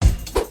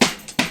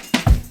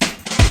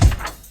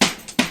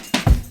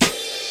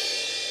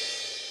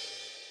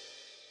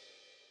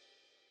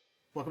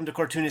Welcome to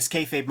Cartoonist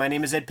Kayfabe. My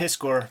name is Ed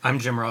Piskor. I'm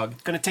Jim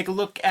Rugg. Going to take a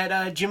look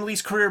at Jim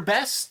Lee's career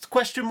best,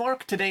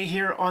 today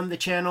here on the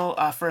channel.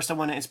 First, I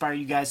want to inspire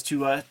you guys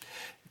to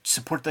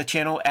support the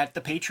channel at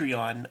the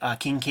Patreon.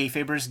 King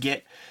Kayfabers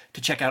get to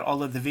check out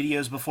all of the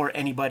videos before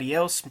anybody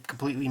else.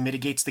 Completely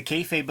mitigates the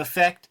kayfabe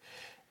effect.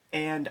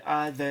 And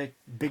the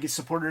biggest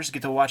supporters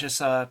get to watch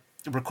us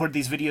record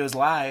these videos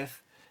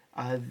live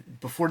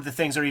before the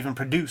things are even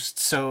produced.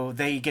 So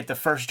they get the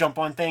first jump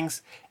on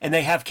things, and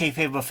they have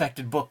kayfabe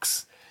affected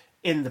books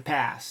in the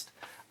past.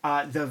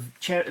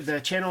 The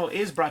channel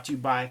is brought to you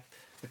by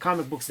the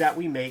comic books that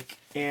we make,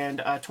 and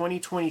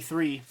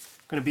 2023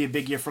 going to be a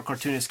big year for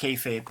Cartoonist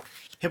Kayfabe.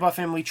 Hip Hop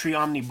Family Tree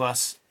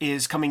Omnibus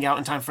is coming out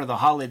in time for the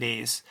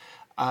holidays.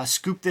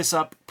 Scoop this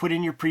up, put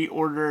in your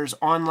pre-orders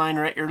online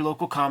or at your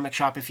local comic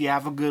shop if you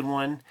have a good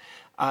one.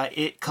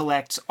 It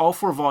collects all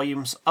 4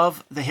 volumes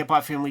of the Hip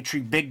Hop Family Tree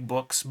big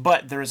books,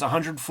 but there is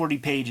 140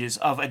 pages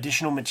of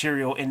additional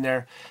material in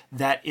there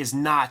that is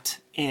not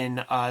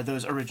in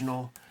those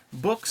original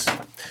books.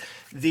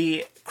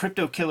 The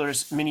Crypto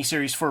Killers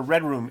miniseries for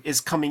Red Room is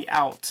coming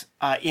out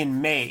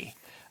in May.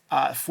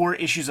 4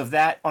 issues of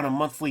that on a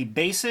monthly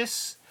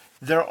basis.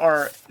 There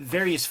are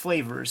various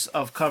flavors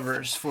of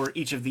covers for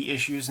each of the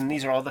issues, and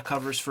these are all the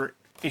covers for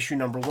issue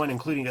number 1,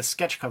 including a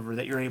sketch cover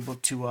that you're able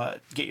to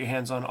get your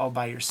hands on all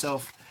by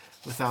yourself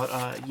without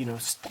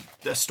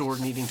a store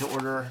needing to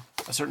order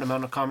a certain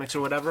amount of comics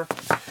or whatever.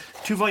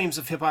 2 volumes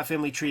of Hip Hop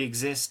Family Tree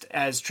exist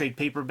as trade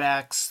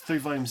paperbacks, 3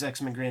 volumes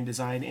X-Men Grand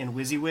Design and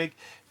WYSIWYG.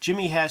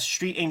 Jimmy has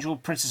Street Angel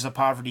Princess of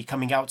Poverty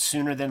coming out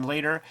sooner than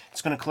later.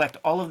 It's going to collect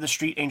all of the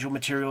Street Angel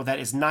material that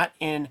is not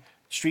in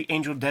Street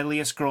Angel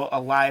Deadliest Girl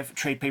Alive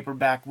trade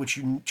paperback, which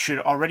you should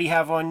already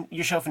have on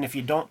your shelf, and if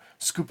you don't,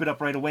 scoop it up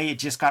right away. It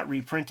just got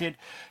reprinted.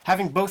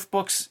 Having both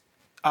books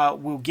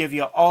will give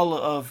you all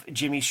of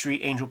Jimmy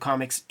Street Angel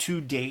comics to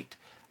date.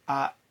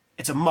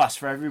 It's a must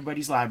for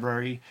everybody's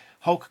library.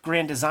 Hulk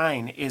Grand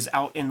Design is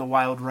out in the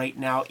wild right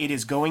now. It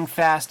is going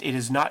fast. It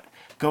is not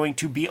going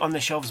to be on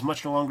the shelves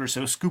much longer,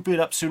 so scoop it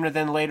up sooner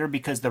than later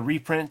because the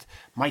reprint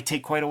might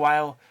take quite a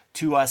while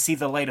to see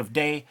the light of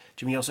day.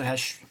 Jimmy also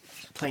has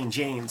Plain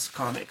Jane's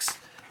comics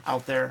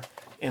out there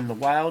in the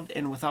wild.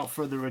 And without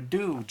further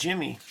ado,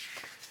 Jimmy.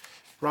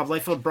 Rob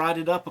Liefeld brought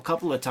it up a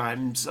couple of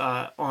times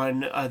on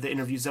the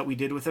interviews that we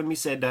did with him. He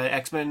said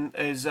X-Men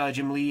is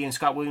Jim Lee and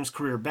Scott Williams'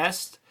 career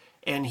best.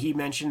 And he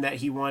mentioned that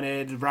he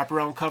wanted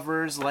wraparound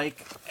covers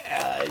like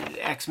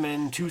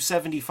X-Men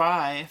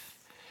 275.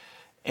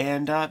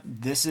 And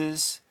this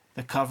is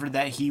the cover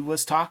that he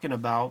was talking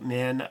about,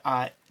 man.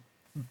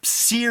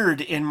 Seared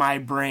in my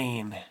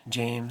brain,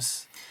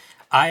 James.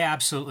 I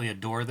absolutely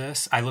adore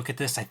this. I look at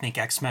this, I think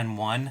X-Men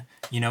 1,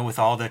 with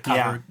all the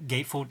cover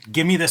gatefold.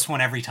 Give me this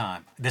one every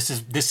time. This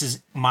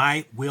is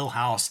my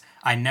wheelhouse.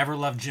 I never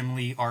loved Jim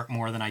Lee art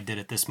more than I did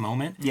at this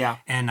moment. Yeah.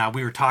 And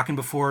we were talking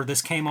before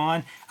this came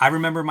on. I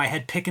remember my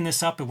head picking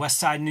this up at West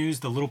Side News,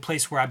 the little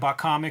place where I bought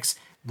comics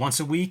once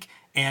a week.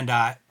 And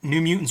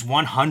New Mutants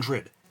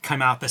 100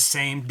 come out the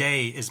same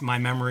day as my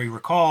memory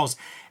recalls.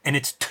 And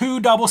it's 2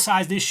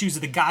 double-sized issues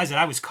of the guys that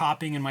I was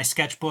copying in my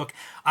sketchbook.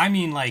 I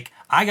mean,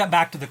 I got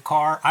back to the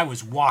car, I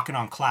was walking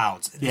on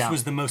clouds. This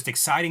was the most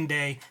exciting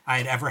day I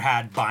had ever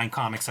had buying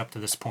comics up to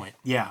this point.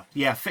 Yeah.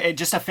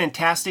 Just a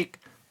fantastic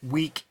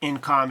week in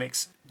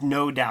comics,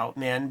 no doubt,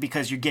 man,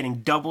 because you're getting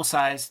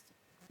double-sized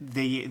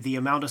the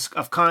amount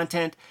of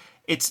content.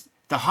 It's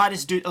the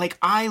hottest dude.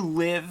 I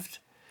lived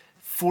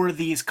for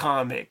these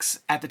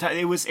comics at the time.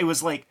 It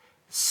was like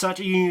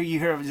such a, you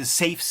hear of the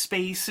safe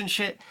space and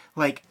shit.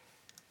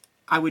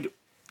 I would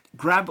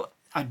grab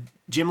a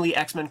Jim Lee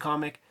X-Men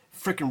comic,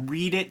 freaking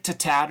read it to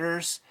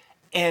tatters,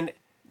 and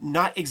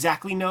not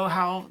exactly know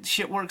how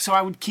shit works. So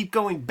I would keep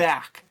going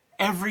back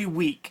every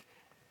week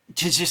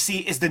to just see,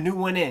 is the new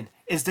one in?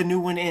 Is the new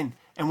one in?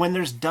 And when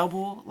there's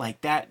double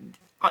like that,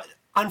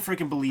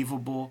 unfreaking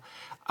believable.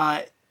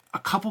 A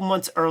couple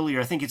months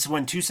earlier, I think it's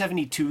when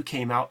 272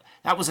 came out,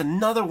 that was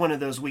another one of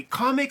those weeks.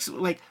 Comics,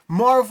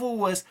 Marvel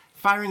was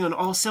firing on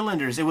all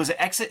cylinders. It was an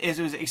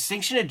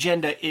Extinction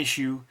Agenda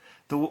issue,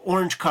 the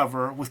orange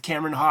cover with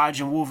Cameron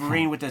Hodge and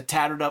Wolverine with the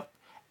tattered up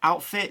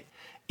outfit.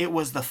 It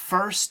was the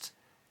first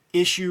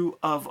issue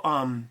of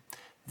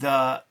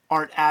the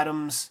Art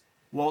Adams,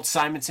 Walt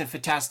Simonson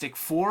Fantastic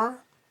Four.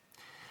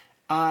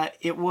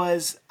 It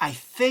was, I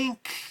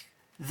think,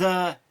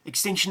 the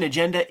Extinction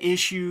Agenda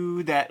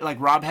issue that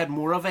Rob had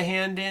more of a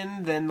hand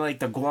in than the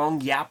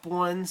Guang Yap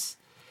ones.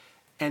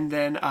 And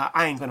then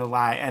I ain't gonna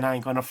lie and I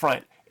ain't gonna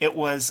front. It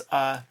was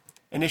an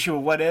issue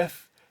of What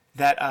If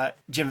that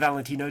Jim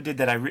Valentino did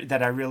that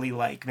I really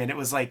like. Man, it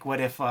was what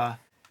if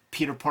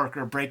Peter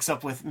Parker breaks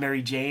up with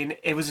Mary Jane.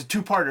 It was a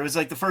 2-parter. It was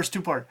the first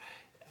 2-part.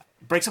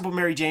 Breaks up with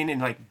Mary Jane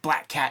and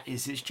Black Cat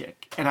is his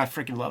chick. And I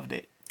freaking loved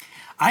it.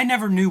 I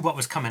never knew what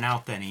was coming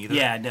out then either.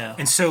 Yeah, no.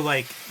 And so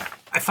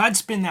if I'd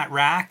spin that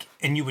rack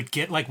and you would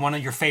get one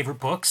of your favorite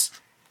books,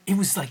 it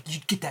was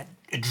you'd get that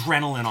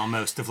adrenaline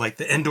almost of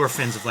the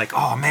endorphins of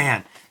oh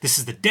man, this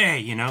is the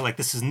day,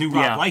 this is new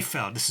Rob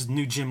Liefeld, this is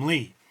new Jim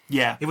Lee.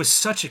 Yeah. It was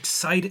such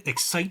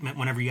excitement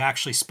whenever you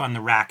actually spun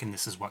the rack and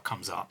this is what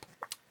comes up.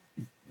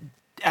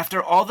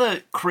 after all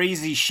the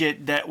crazy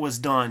shit that was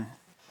done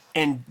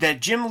and that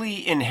Jim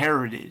Lee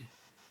inherited,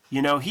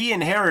 he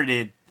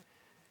inherited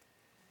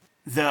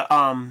the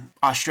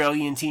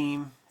Australian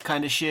team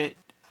kind of shit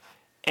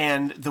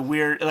and the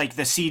weird, like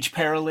the Siege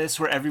Perilous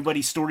where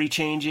everybody's story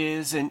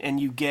changes and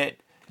you get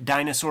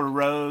Dinosaur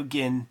Rogue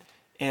and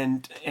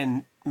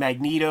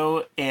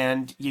Magneto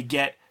and you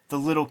get the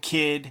little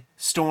kid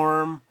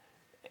Storm,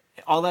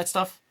 all that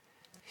stuff.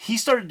 He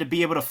started to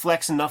be able to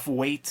flex enough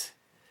weight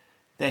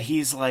that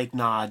he's like,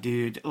 nah,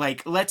 dude,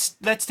 like let's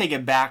take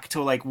it back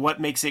to like what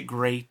makes it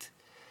great.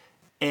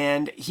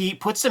 And he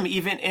puts them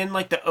even in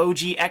like the OG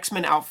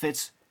X-Men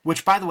outfits,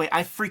 which by the way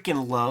I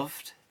freaking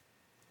loved.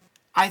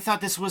 I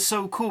thought this was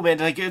so cool, man.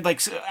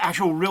 Like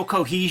actual real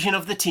cohesion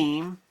of the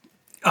team.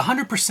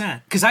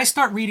 100%. Because I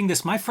start reading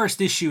this. My first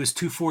issue is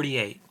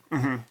 248.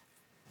 Mm-hmm.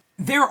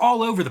 They're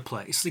all over the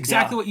place.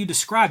 Exactly what you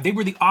described. They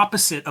were the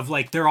opposite of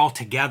like they're all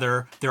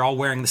together. They're all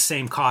wearing the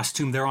same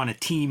costume. They're on a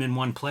team in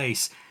one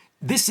place.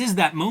 This is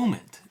that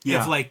moment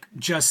of like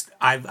just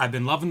I've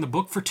been loving the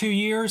book for 2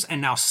 years and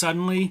now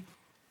suddenly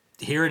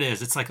here it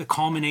is. It's like the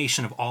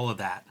culmination of all of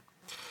that.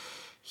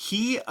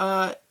 He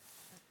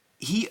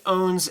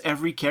owns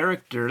every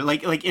character.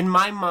 Like in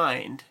my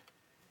mind,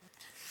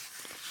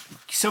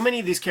 so many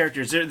of these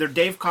characters, they're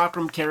Dave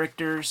Cockrum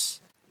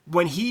characters.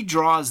 When he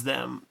draws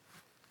them,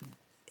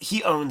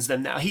 he owns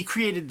them now. He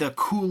created the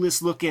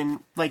coolest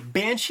looking like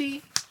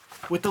Banshee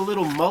with the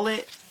little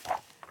mullet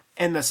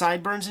and the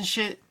sideburns and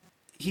shit.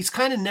 He's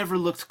kind of never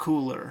looked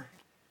cooler.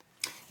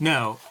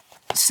 No.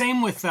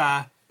 Same with,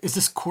 is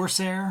this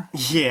Corsair?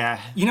 Yeah.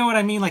 You know what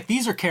I mean? Like,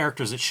 these are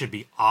characters that should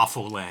be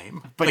awful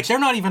lame. But like, they're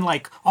not even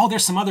like, oh,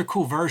 there's some other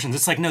cool versions.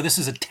 It's like, no, this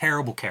is a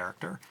terrible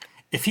character.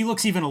 If he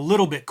looks even a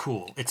little bit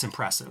cool, it's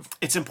impressive.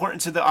 It's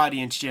important to the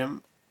audience,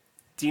 Jim.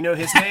 Do you know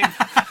his name?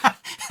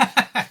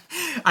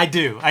 I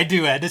do,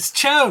 Ed. It's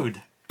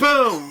Chode.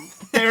 Boom!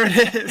 There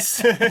it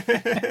is.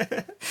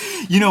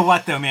 You know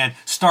what, though, man?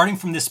 Starting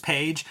from this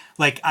page,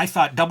 like, I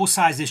thought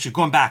double-sized issue,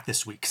 going back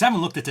this week, because I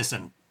haven't looked at this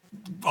in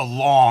a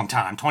long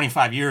time,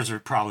 25 years or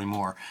probably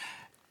more.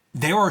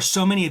 There are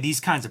so many of these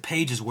kinds of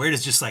pages where it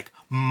is just, like,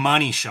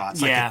 money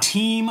shots. Like, the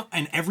team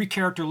and every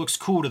character looks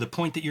cool to the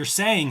point that you're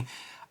saying,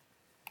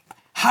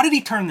 how did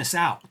he turn this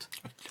out?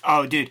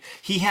 Oh, dude.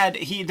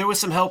 There was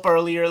some help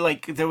earlier.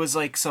 Like, there was,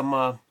 like,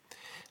 some...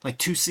 like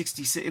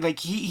 266, like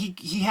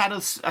he had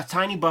a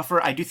tiny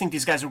buffer. I do think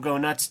these guys were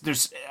going nuts.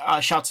 There's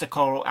shouts to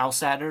Carl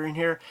Alsader in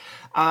here.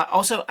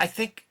 Also, I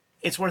think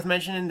it's worth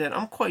mentioning that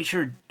I'm quite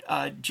sure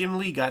Jim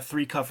Lee got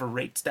 3 cover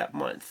rates that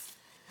month.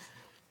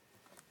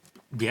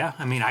 Yeah,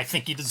 I mean, I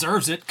think he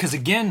deserves it because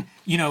again,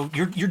 you know,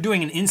 you're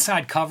doing an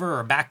inside cover or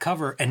a back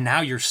cover, and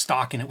now you're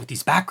stocking it with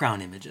these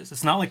background images.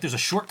 It's not like there's a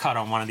shortcut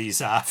on one of these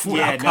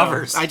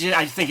covers. I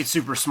think it's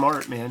super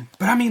smart, man.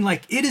 But I mean,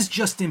 like, it is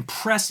just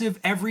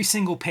impressive every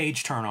single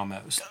page turn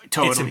almost.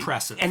 Totally, it's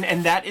impressive,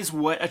 and that is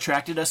what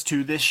attracted us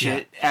to this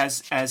shit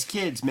as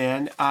kids,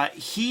 man.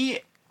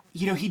 He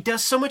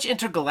does so much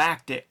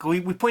intergalactic.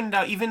 We pointed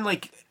out even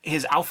like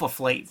his Alpha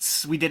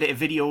Flights. We did a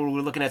video where we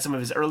were looking at some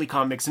of his early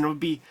comics, and it would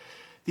be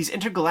these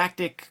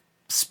intergalactic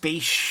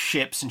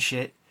spaceships and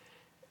shit.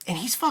 And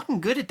he's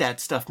fucking good at that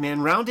stuff, man.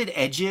 Rounded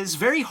edges,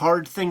 very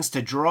hard things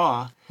to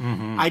draw.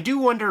 Mm-hmm. I do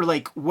wonder,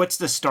 like, what's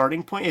the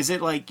starting point? Is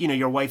it like,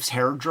 your wife's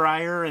hair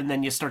dryer and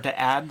then you start to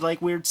add, like,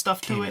 weird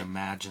stuff to it? Can't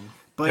imagine.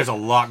 But there's a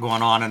lot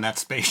going on in that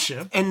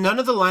spaceship. And none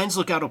of the lines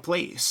look out of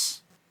place,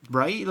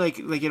 right? Like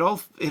it all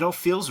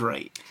feels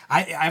right.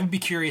 I would be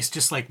curious,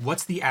 just like,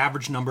 what's the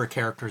average number of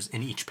characters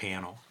in each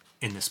panel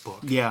in this book?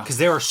 Yeah. Because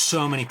there are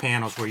so many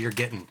panels where you're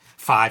getting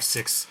 5,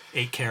 6,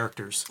 8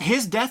 characters.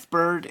 His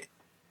Deathbird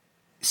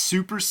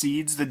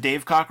supersedes the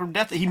Dave Cockrum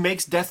Death. He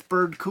makes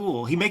Deathbird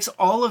cool. He makes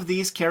all of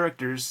these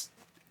characters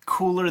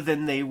cooler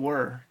than they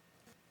were.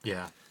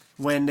 Yeah.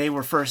 When they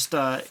were first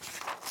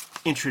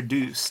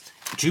introduced.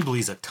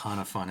 Jubilee's a ton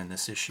of fun in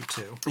this issue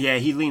too. Yeah,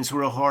 he leans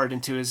real hard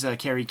into his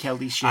Carrie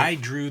Kelly shit. I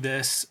drew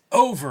this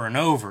over and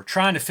over,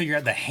 trying to figure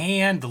out the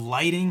hand, the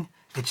lighting.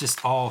 It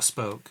just all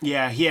spoke.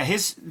 Yeah.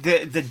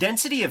 The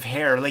density of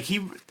hair, like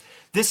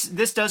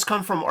This does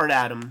come from Art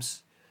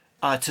Adams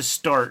to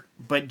start,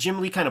 but Jim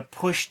Lee kind of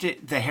pushed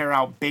the hair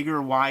out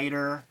bigger,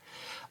 wider.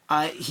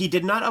 He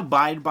did not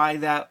abide by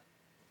that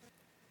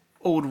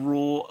old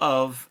rule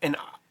of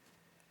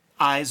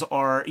eyes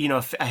are,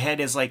 a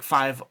head is like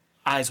 5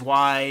 eyes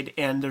wide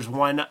and there's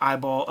 1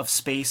 eyeball of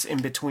space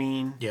in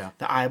between the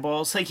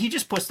eyeballs. Like he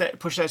just pushed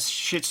that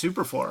shit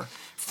super far.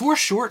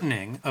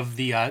 Foreshortening of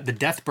the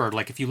Deathbird,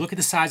 like if you look at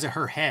the size of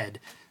her head,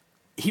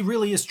 he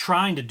really is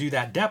trying to do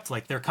that depth,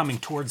 like they're coming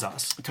towards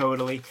us.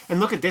 Totally.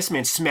 And look at this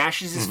man,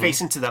 smashes his face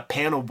into the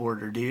panel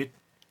border, dude.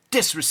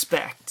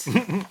 Disrespect.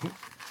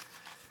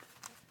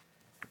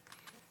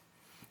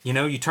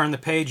 You turn the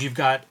page, you've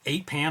got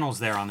 8 panels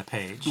there on the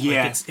page.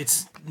 Yeah. Like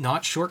it's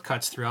not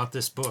shortcuts throughout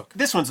this book.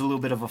 This one's a little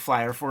bit of a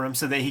flyer for him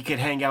so that he could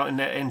hang out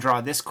and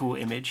draw this cool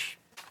image.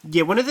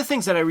 Yeah, one of the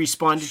things that I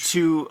responded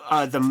to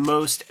the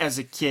most as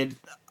a kid,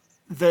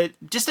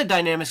 just the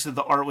dynamics of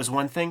the art was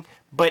one thing,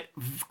 but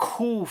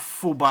cool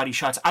full body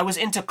shots. I was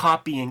into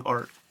copying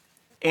art.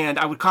 And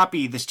I would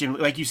copy this Jim,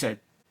 like you said.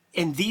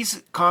 And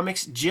these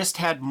comics just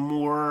had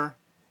more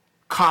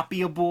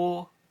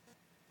copyable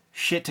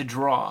shit to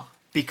draw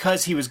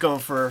because he was going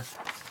for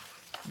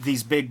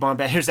these big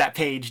bombast. Here's that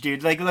page,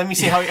 dude. Like, let me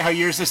see how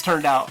yours has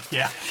turned out.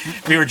 Yeah.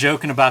 We were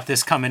joking about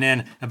this coming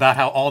in, about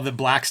how all the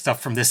black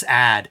stuff from this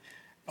ad,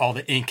 all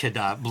the ink had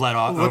bled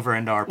over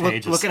into our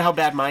pages. Look at how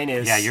bad mine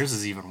is. Yeah, yours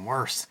is even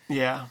worse.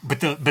 Yeah. But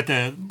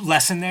the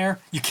lesson there,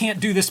 you can't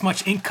do this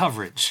much ink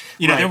coverage.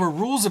 You know, Right. there were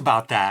rules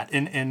about that,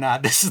 and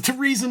this is the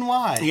reason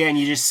why. Yeah, and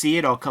you just see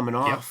it all coming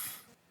off.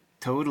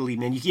 Totally,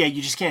 man.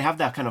 You just can't have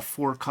that kind of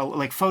 4-color,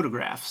 like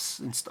photographs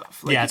and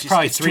stuff. Like, Yeah, it's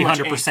probably too much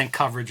 300%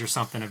 coverage or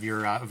something of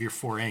your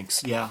 4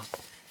 inks. ink. Yeah.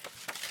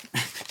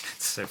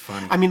 It's so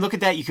funny. I mean, look at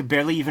that. You could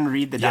barely even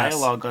read the Yes.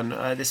 dialogue on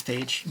this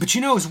page. But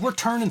you know, as we're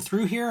turning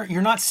through here,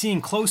 you're not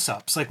seeing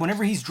close-ups. Like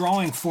whenever he's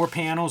drawing 4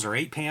 panels or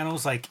 8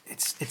 panels, like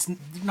it's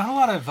not a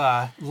lot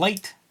of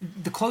light.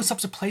 The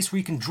close-up's a place where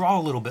you can draw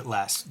a little bit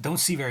less. Don't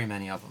see very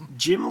many of them.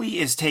 Jim Lee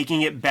is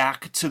taking it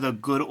back to the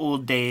good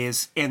old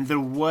days, and there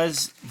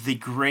was the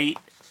great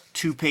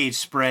 2-page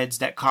spreads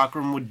that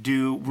Cockrum would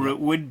do, where it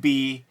would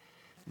be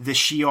the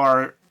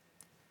Shi'ar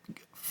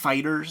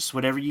fighters,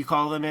 whatever you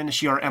call them, the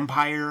Shi'ar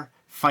Empire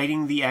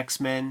fighting the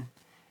X-Men,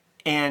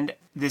 and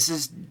this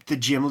is the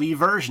Jim Lee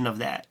version of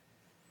that.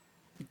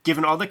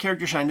 Given all the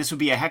character shine, this would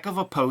be a heck of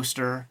a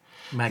poster.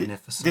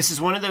 Magnificent. This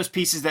is one of those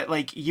pieces that,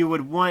 like, you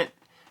would want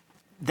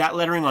that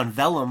lettering on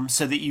vellum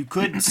so that you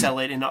could sell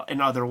it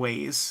in other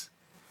ways.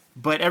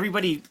 But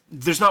everybody,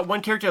 there's not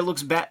one character that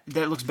looks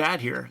bad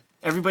here.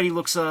 Everybody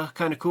looks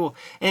kind of cool.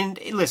 And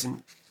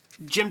listen,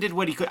 Jim did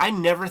what he could. I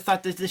never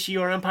thought that the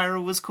Shi'ar Empire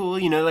was cool.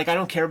 You know, like, I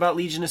don't care about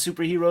Legion of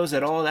Superheroes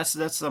at all. That's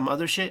some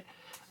other shit.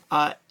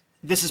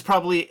 This is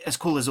probably as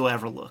cool as it'll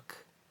ever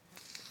look.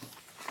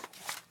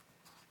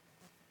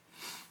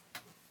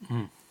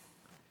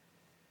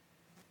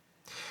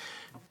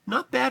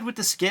 Not bad with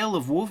the scale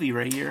of Wolvie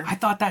right here. I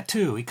thought that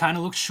too. He kind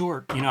of looks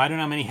short. You know, I don't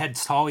know how many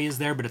heads tall he is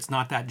there, but it's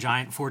not that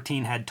giant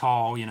 14 head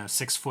tall,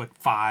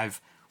 6'5"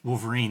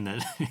 Wolverine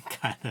that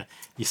kind of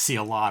you see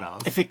a lot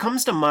of. If it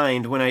comes to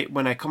mind when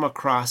I come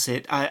across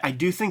it, I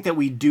do think that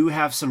we do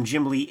have some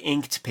Jim Lee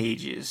inked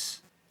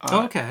pages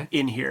Okay.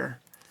 in here.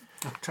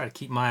 I'll try to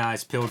keep my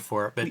eyes peeled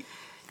for it, but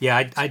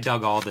yeah, I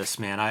dug all this,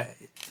 man.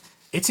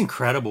 It's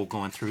incredible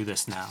going through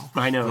this now.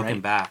 I know, looking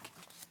right? back,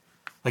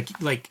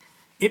 like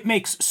it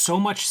makes so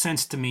much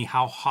sense to me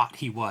how hot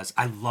he was.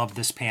 I love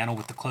this panel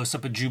with the close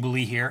up of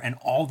Jubilee here and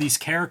all these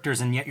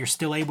characters, and yet you're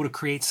still able to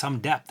create some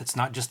depth. It's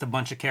not just a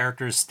bunch of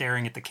characters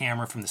staring at the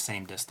camera from the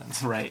same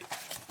distance. Right.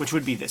 Which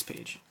would be this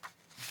page.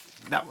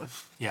 That one.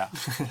 Yeah,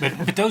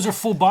 but those are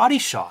full body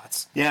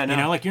shots. Yeah, I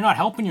know. like you're not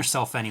helping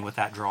yourself any with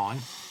that drawing.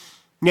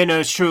 Yeah,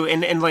 no, it's true.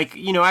 And like,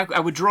 I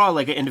would draw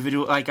like an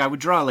individual, like I would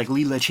draw like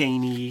Leela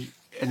Cheney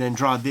and then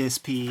draw this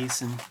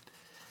piece and,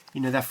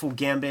 that full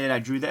gambit. I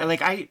drew that.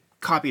 Like, I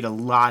copied a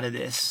lot of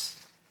this.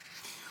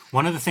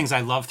 One of the things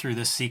I love through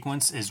this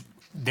sequence is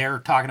they're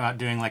talking about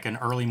doing like an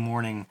early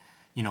morning,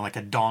 like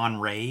a dawn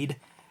raid.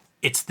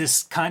 It's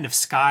this kind of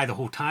sky the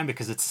whole time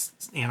because it's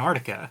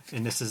Antarctica,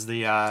 and this is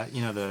the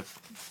the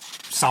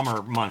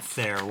summer month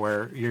there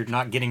where you're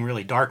not getting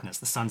really darkness.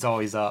 The sun's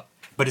always up,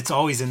 but it's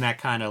always in that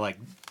kind of like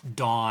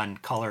dawn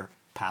color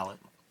palette.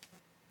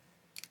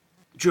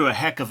 Drew a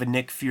heck of a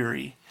Nick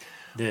Fury.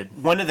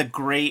 Did. One of the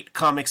great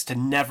comics to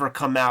never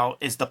come out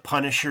is the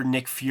Punisher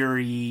Nick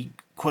Fury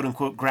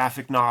quote-unquote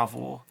graphic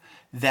novel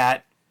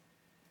that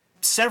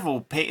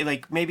several,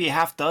 like maybe a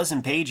half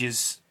dozen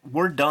pages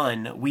were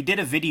done. We did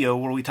a video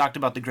where we talked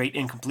about the great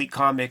incomplete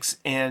comics,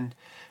 and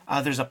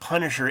there's a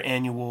Punisher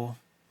annual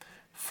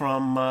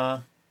from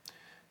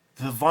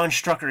the Von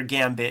Strucker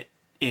Gambit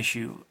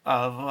issue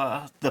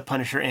of the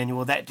Punisher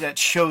annual that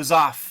shows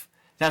off.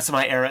 That's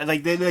my era.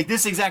 Like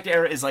this exact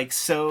era is like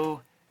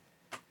so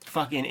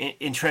fucking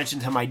entrenched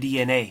into my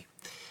DNA,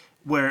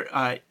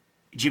 where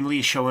Jim Lee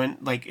is showing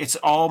like it's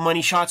all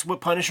money shots with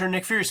Punisher and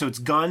Nick Fury. So it's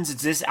guns,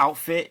 it's this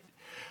outfit.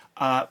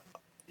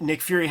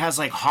 Nick Fury has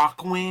like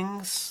hawk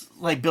wings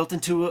like built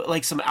into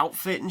like some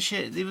outfit and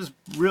shit. It was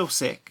real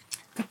sick.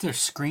 Look at their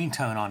screen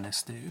tone on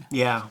this dude.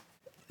 Yeah,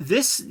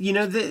 this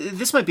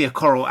this might be a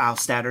Carl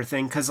Alstadter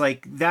thing because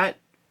like that.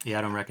 Yeah,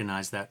 I don't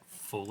recognize that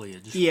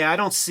foliage. Yeah, I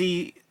don't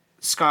see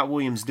Scott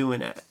Williams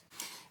doing it.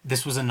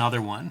 This was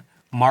another one.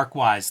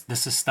 Mark-wise,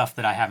 this is stuff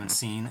that I haven't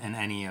seen in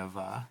any of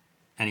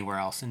anywhere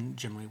else in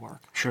Jim Lee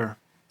work. Sure.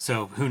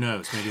 So who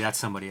knows? Maybe that's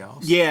somebody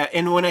else. Yeah,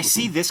 and when I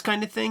see this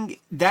kind of thing,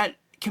 that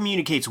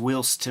communicates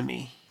Whilce to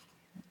me.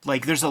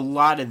 Like, there's a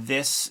lot of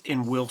this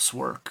in Whilce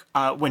work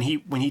when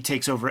he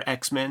takes over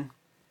X-Men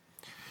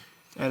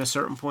at a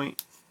certain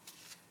point.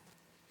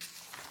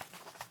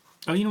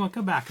 Oh, you know what?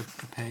 Go back a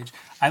page.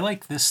 I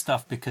like this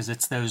stuff because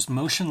it's those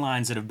motion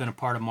lines that have been a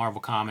part of Marvel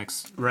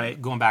Comics, Right.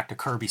 Going back to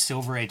Kirby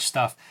Silver Age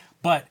stuff,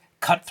 but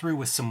cut through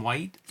with some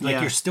white. Like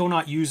Yeah. you're still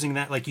not using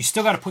that. Like you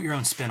still got to put your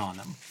own spin on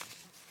them.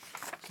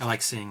 I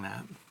like seeing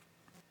that.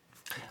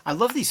 I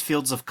love these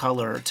fields of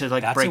color to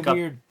like That's break a up.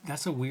 weird.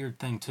 That's a weird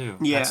thing too.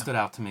 Yeah. That stood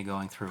out to me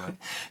going through it.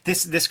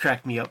 This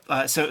cracked me up.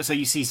 So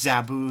you see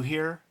Zabu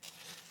here,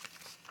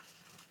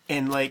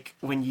 and like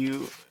when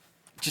you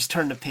just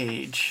turn the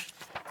page,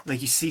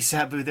 like you see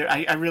Sabu there.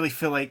 I really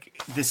feel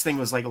like this thing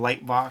was like a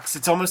light box.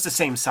 It's almost the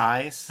same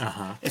size.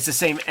 It's the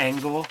same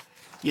angle.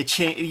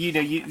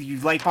 You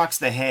light box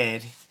the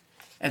head,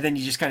 and then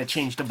you just kind of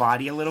change the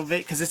body a little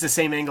bit because it's the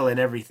same angle and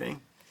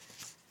everything.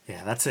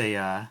 Yeah, that's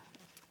a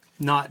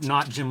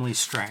not Jim Lee's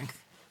strength.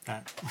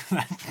 That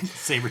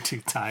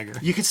saber-toothed tiger.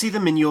 You can see the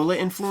Mignola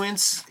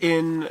influence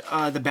in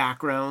the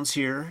backgrounds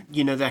here.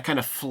 You know, that kind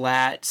of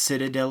flat,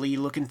 citadel-y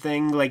looking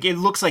thing. Like, it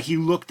looks like he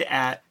looked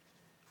at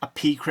a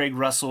P. Craig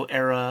Russell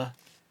era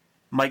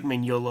Mike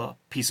Mignola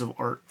piece of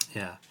art.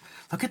 Yeah.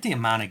 Look at the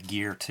amount of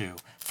gear, too.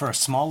 For a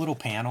small little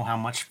panel, how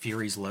much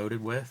Fury's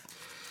loaded with.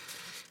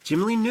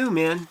 Jim Lee knew,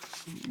 man.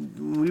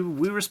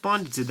 We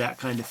responded to that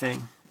kind of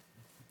thing.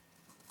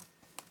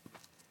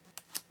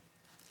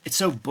 It's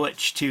so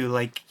butch too.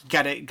 Like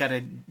gotta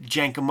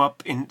jank him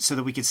up so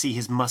that we could see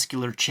his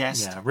muscular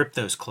chest. Yeah, rip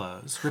those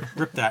clothes.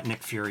 Rip that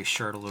Nick Fury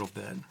shirt a little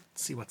bit.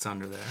 See what's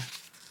under there.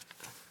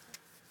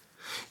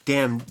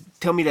 Damn,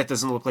 tell me that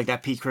doesn't look like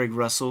that P. Craig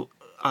Russell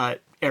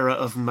era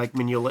of Mike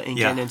Mignola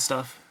inking and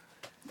stuff.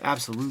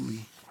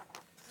 Absolutely.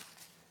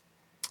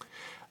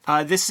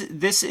 This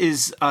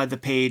is the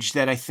page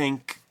that I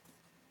think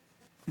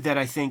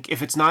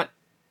if it's not.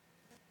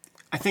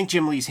 I think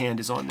Jim Lee's hand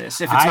is on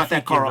this. If it's not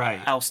that Carl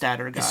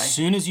Alstadter guy. As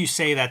soon as you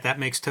say that, that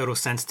makes total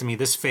sense to me.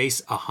 This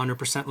face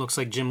 100% looks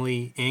like Jim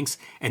Lee inks.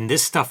 And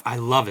this stuff, I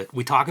love it.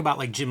 We talk about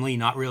like Jim Lee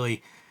not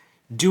really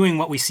doing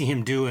what we see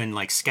him do in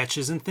like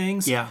sketches and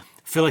things. Yeah.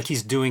 I feel like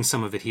he's doing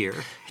some of it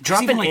here.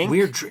 Dropping like ink.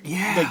 Weird,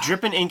 like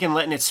dripping ink and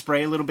letting it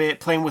spray a little bit,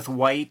 playing with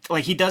white.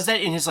 Like he does that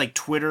in his like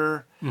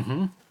Twitter,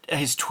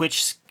 his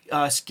Twitch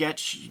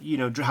sketch, you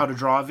know, how to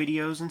draw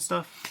videos and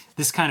stuff.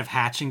 This kind of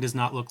hatching does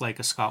not look like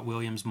a Scott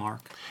Williams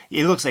mark.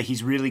 It looks like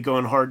he's really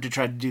going hard to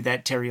try to do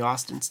that Terry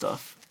Austin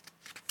stuff.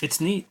 It's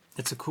neat.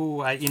 It's a cool,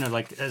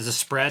 like as a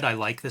spread, I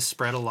like this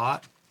spread a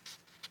lot.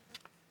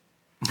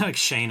 Like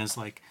Shayna's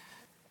like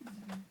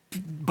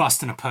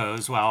busting a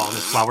pose while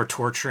we're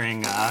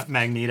torturing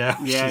Magneto.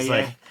 Yeah, She's yeah.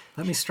 like,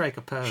 let me strike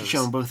a pose.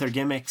 Showing both their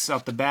gimmicks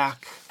out the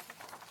back.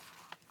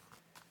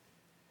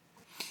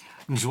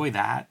 Enjoy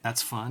that.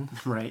 That's fun.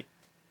 Right.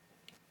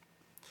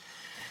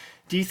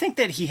 Do you think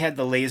that he had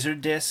the laser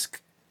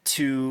disc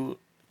to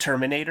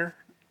Terminator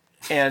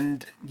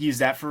and use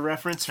that for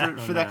reference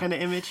for that kind of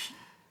image?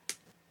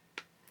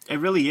 It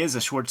really is a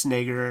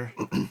Schwarzenegger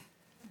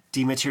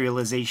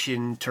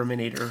dematerialization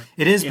Terminator.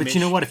 It is, image. but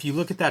you know what? If you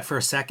look at that for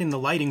a second, the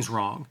lighting's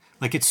wrong.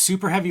 Like it's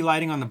super heavy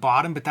lighting on the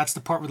bottom, but that's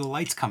the part where the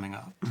light's coming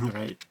up.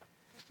 Right.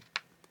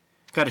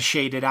 Got to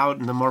shade it out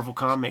in the Marvel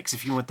Comics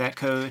if you want that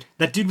code.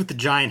 That dude with the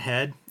giant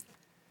head,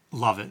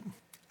 love it.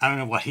 I don't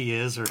know what he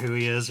is or who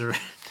he is or...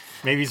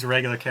 Maybe he's a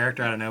regular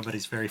character, I don't know, but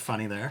he's very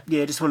funny there.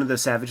 Yeah, just one of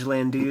those Savage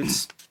Land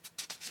dudes.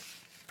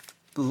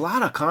 A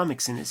lot of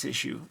comics in this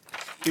issue.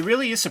 It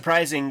really is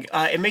surprising.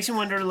 It makes me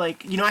wonder,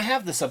 like, you know, I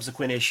have the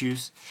subsequent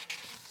issues.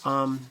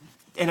 And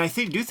I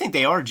do think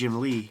they are Jim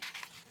Lee.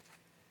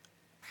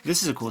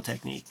 This is a cool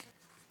technique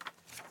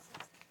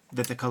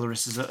that the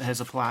colorist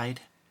has applied.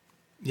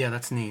 Yeah,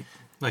 that's neat.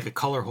 Like a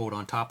color hold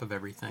on top of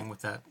everything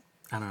with that,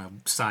 I don't know,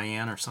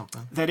 cyan or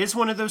something. That is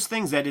one of those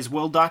things that is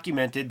well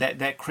documented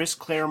that Chris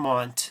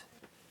Claremont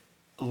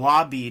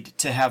lobbied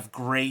to have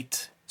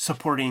great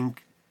supporting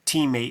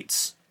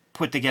teammates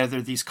put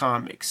together these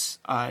comics.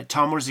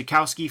 Tom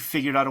Orzechowski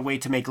figured out a way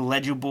to make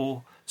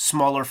legible,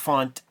 smaller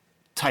font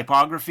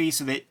typography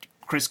so that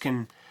Chris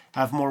can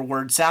have more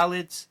word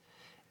salads.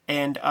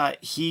 And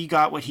he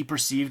got what he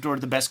perceived were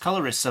the best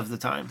colorists of the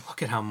time.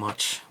 Look at how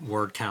much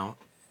word count.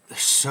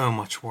 There's so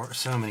much word,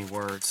 so many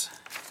words.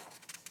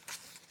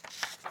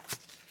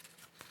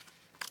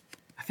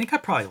 I think I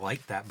probably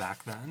liked that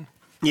back then.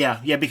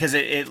 Yeah, because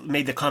it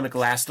made the comic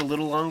last a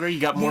little longer. You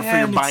got more for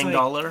your buying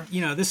dollar.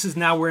 You know, this is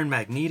now we're in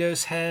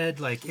Magneto's head.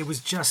 Like, it was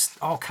just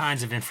all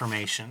kinds of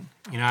information.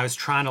 You know, I was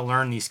trying to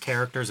learn these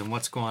characters and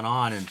what's going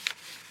on, and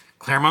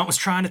Claremont was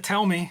trying to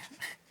tell me.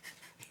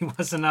 He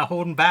wasn't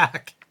holding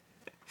back.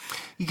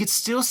 You could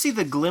still see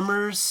the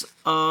glimmers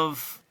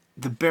of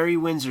the Barry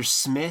Windsor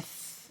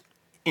Smith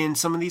in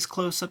some of these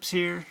close-ups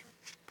here.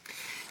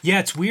 Yeah,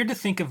 it's weird to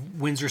think of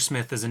Windsor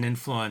Smith as an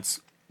influence,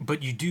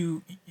 but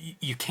you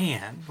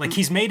can. Like,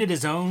 he's made it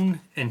his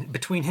own, and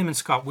between him and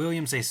Scott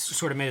Williams, they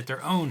sort of made it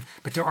their own,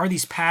 but there are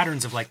these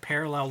patterns of, like,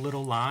 parallel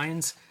little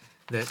lines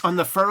that... On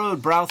the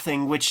furrowed brow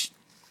thing, which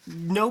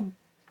no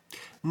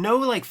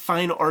like,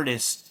 fine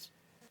artist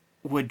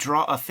would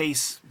draw a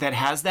face that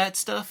has that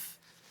stuff.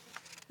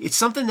 It's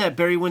something that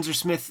Barry Windsor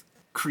Smith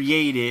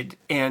created,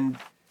 and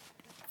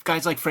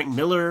guys like Frank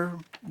Miller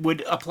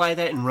would apply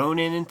that in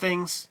Ronin and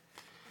things.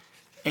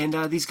 And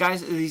these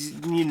guys,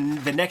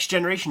 the next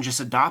generation just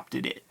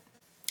adopted it.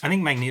 I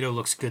think Magneto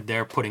looks good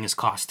there, putting his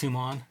costume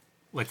on,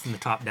 like from the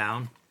top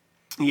down.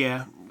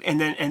 Yeah, and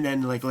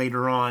then like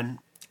later on,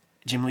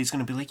 Jim Lee's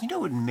gonna be like, you know,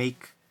 what would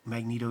make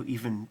Magneto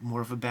even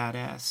more of a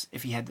badass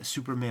if he had the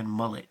Superman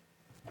mullet,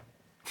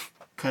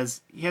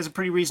 because he has a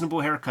pretty reasonable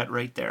haircut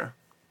right there.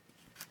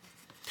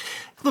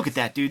 Look at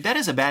that, dude. That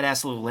is a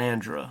badass little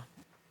Landra.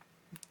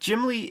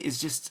 Jim Lee is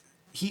just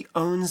he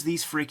owns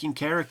these freaking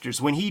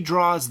characters. When he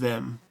draws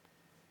them,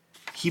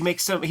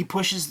 he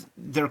pushes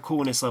their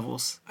coolness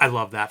levels. I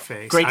love that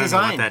face. Great I don't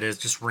design. know what that is.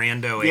 Just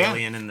rando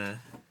alien in the.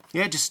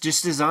 Yeah, just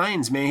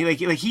designs, man.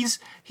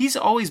 He's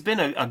always been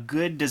a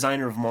good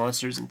designer of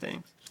monsters and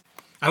things.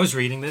 I was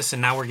reading this,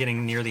 and now we're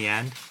getting near the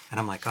end, and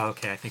I'm like, oh,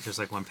 okay, I think there's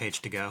like one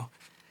page to go.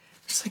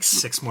 There's like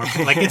 6 more.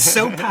 Like, it's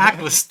so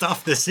packed with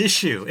stuff, this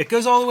issue. It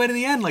goes all the way to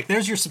the end. Like,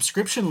 there's your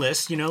subscription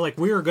list, you know, like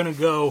we are going to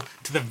go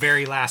to the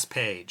very last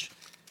page.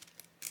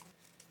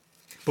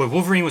 Boy,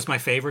 Wolverine was my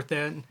favorite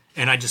then,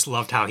 and I just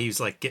loved how he was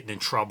like getting in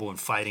trouble and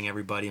fighting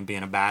everybody and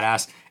being a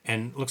badass.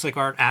 And looks like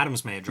Art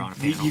Adams may have drawn a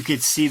panel. You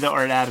could see the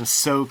Art Adams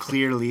so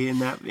clearly in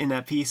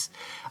that piece.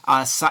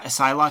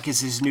 Psylocke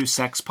is his new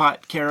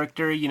sexpot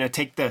character. You know,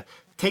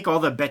 take all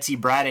the Betsy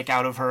Braddock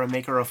out of her and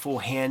make her a full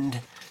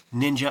hand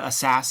ninja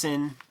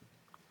assassin.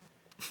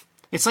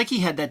 It's like he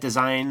had that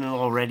design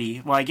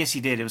already. Well, I guess he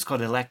did. It was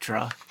called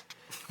Elektra.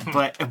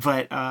 but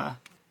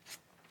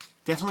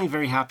definitely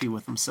very happy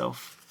with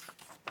himself.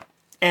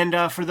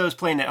 And for those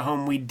playing at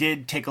home, we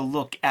did take a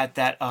look at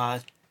that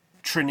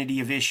trinity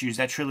of issues,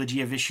 that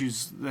trilogy of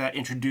issues that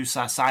introduce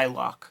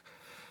Psylocke.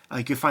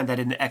 You can find that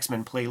in the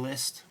X-Men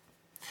playlist.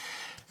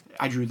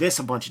 I drew this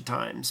a bunch of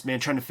times, man,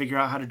 trying to figure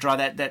out how to draw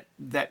that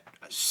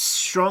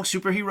strong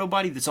superhero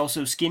body that's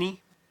also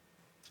skinny.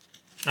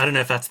 I don't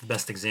know if that's the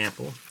best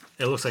example.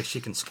 It looks like she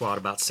can squat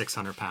about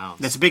 600 pounds.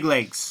 That's big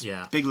legs.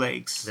 Yeah. Big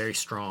legs. Very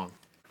strong.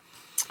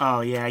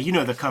 Oh, yeah. You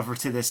know the cover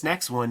to this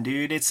next one,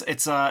 dude. It's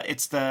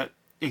the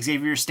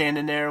Xavier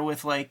standing there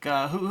with, like,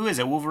 who is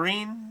it?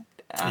 Wolverine?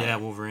 Yeah,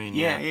 Wolverine.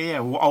 Yeah.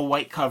 All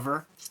white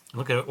cover.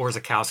 Look at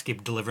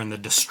Orzakowski delivering the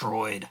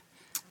Destroyed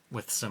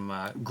with some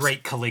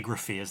great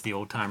calligraphy, as the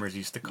old timers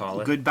used to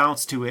call it. Good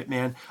bounce to it,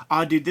 man.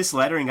 Dude, this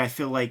lettering I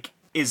feel like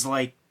is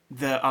like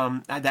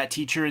the that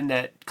teacher in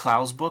that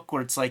Klaus book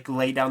where it's like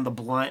lay down the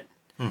blunt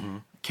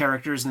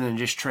characters and then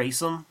just trace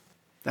them.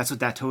 That's what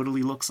that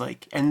totally looks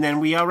like. And then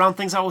we round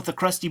things out with the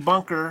Krusty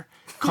Bunker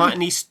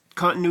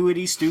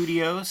Continuity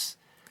Studios.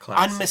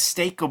 Classic.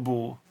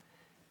 Unmistakable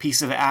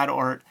piece of ad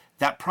art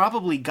that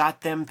probably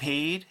got them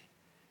paid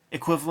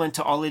equivalent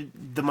to all of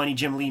the money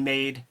Jim Lee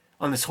made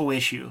on this whole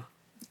issue.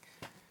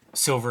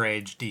 Silver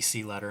Age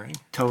DC lettering.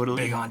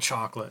 Totally. Big on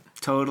chocolate.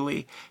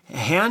 Totally.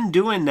 Hand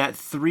doing that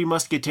Three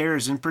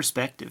Musketeers in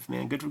perspective,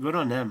 man. Good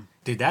on them.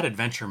 Dude, that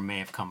adventure may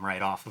have come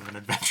right off of an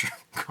adventure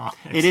comic.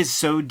 It is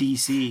so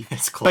DC.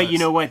 It's close. But you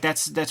know what?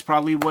 That's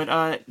probably what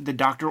the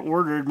doctor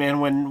ordered, man,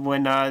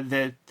 when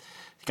the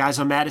guys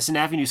on Madison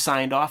Avenue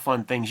signed off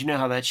on things. You know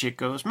how that shit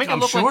goes. Make it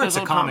I'm look sure like it's those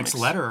a old comics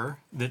letterer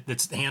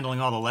that's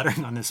handling all the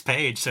lettering on this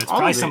page, so it's All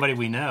probably of it. somebody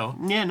we know.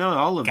 Yeah, no,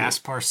 all of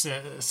Gaspar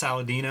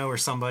Saladino or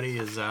somebody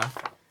is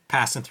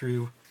passing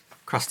through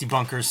Krusty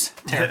Bunker's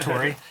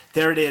territory. it.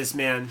 There it is,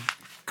 man.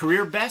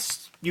 Career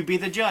best? You be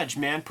the judge,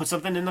 man. Put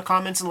something in the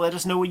comments and let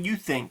us know what you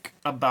think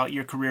about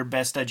your career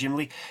best, Jim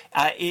Lee.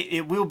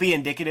 It will be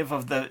indicative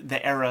of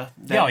the era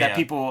that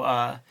people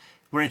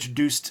were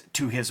introduced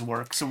to his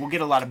work. So we'll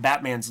get a lot of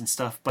Batmans and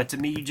stuff. But to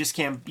me,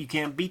 you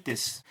can't beat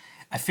this.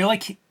 I feel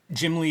like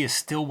Jim Lee is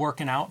still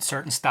working out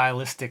certain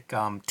stylistic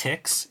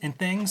ticks and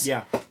things.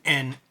 Yeah.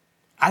 And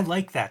I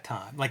like that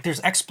time. Like, there's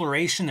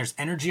exploration, there's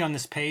energy on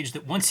this page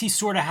that once he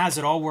sort of has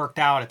it all worked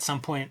out at some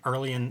point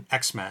early in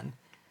X-Men,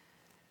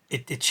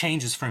 it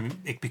changes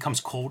it becomes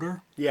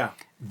colder. Yeah.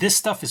 This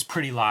stuff is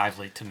pretty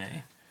lively to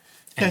me.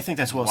 I think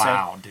that's well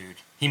wow, dude.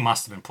 He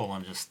must have been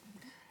pulling just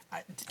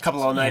said. A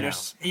couple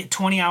all-nighters.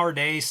 20-hour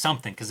days,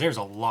 something, because there's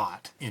a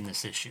lot in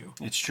this issue.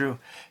 It's true.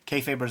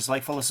 Kayfabers,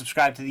 like, follow,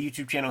 subscribe to the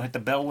YouTube channel, hit the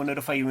bell, will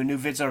notify you when new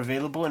vids are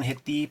available, and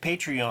hit the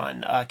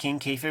Patreon. King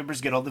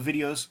Kayfabers, get all the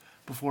videos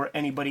before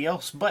anybody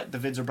else, but the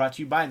vids are brought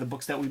to you by the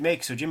books that we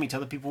make. So Jimmy,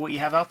 tell the people what you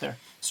have out there.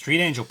 Street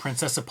Angel,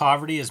 Princess of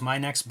Poverty is my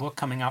next book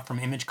coming out from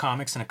Image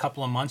Comics in a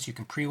couple of months. You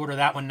can pre-order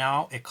that one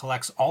now. It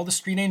collects all the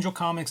Street Angel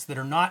comics that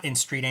are not in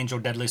Street Angel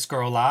Deadliest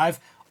Girl Alive,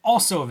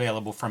 also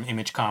available from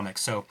Image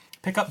Comics. So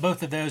pick up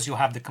both of those. You'll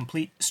have the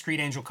complete Street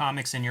Angel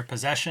comics in your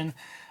possession.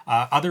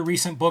 Other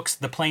recent books,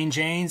 The Plain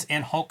Janes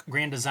and Hulk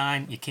Grand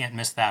Design. You can't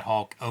miss that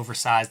Hulk,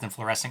 oversized and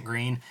fluorescent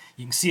green.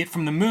 You can see it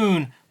from the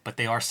moon, but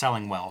they are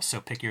selling well,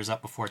 so pick yours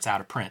up before it's out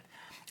of print.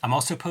 I'm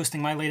also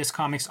posting my latest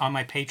comics on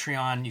my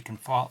Patreon. You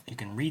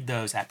can read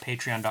those at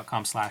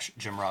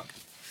patreon.com/JimRugg.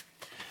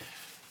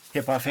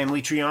 Hip Hop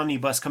Family Tree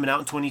Omnibus coming out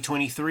in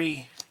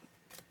 2023.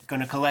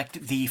 Going to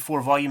collect the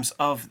 4 volumes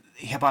of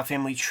Hip Hop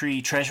Family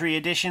Tree Treasury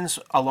Editions,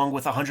 along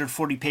with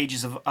 140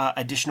 pages of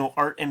additional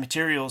art and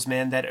materials,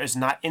 man, that is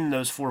not in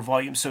those 4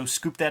 volumes. So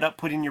scoop that up,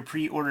 put in your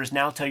pre-orders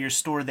now, tell your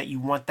store that you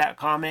want that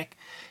comic,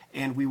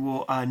 and we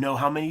will know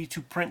how many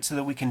to print so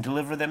that we can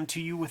deliver them to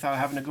you without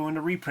having to go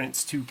into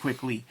reprints too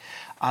quickly.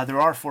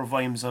 There are 4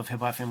 volumes of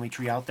Hip Hop Family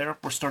Tree out there.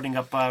 We're starting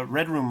up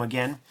Red Room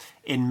again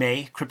in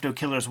May. Crypto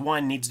Killers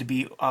 1 needs to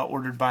be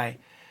ordered by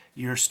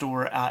your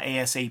store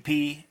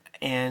ASAP,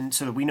 and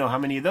so that we know how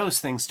many of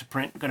those things to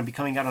print. Going to be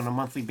coming out on a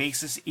monthly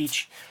basis.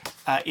 Each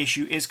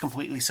issue is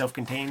completely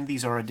self-contained.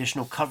 These are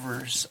additional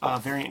covers,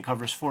 variant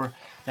covers for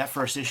that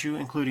first issue,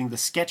 including the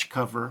sketch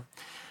cover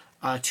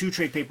 2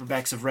 trade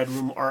paperbacks of Red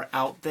Room are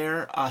out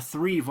there.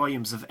 3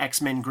 volumes of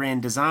X-Men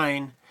Grand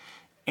Design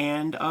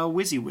and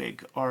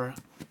WYSIWYG are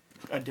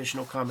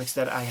additional comics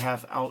that I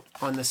have out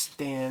on the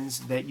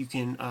stands that you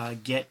can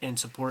get and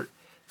support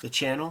the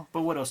channel.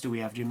 But what else do we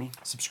have, Jimmy?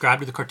 Subscribe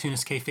to the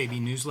Cartoonist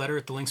Kayfabe newsletter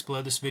at the links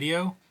below this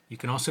video. You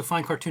can also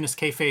find Cartoonist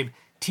Kayfabe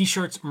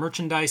t-shirts,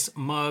 merchandise,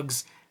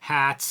 mugs,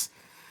 hats,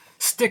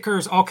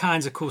 stickers, all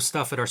kinds of cool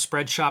stuff at our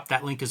spread shop.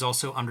 That link is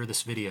also under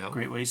this video.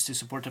 Great ways to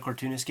support the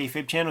Cartoonist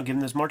Kayfabe channel.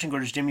 Given those marching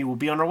orders, Jimmy, will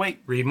be on our way.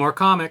 Read more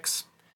comics.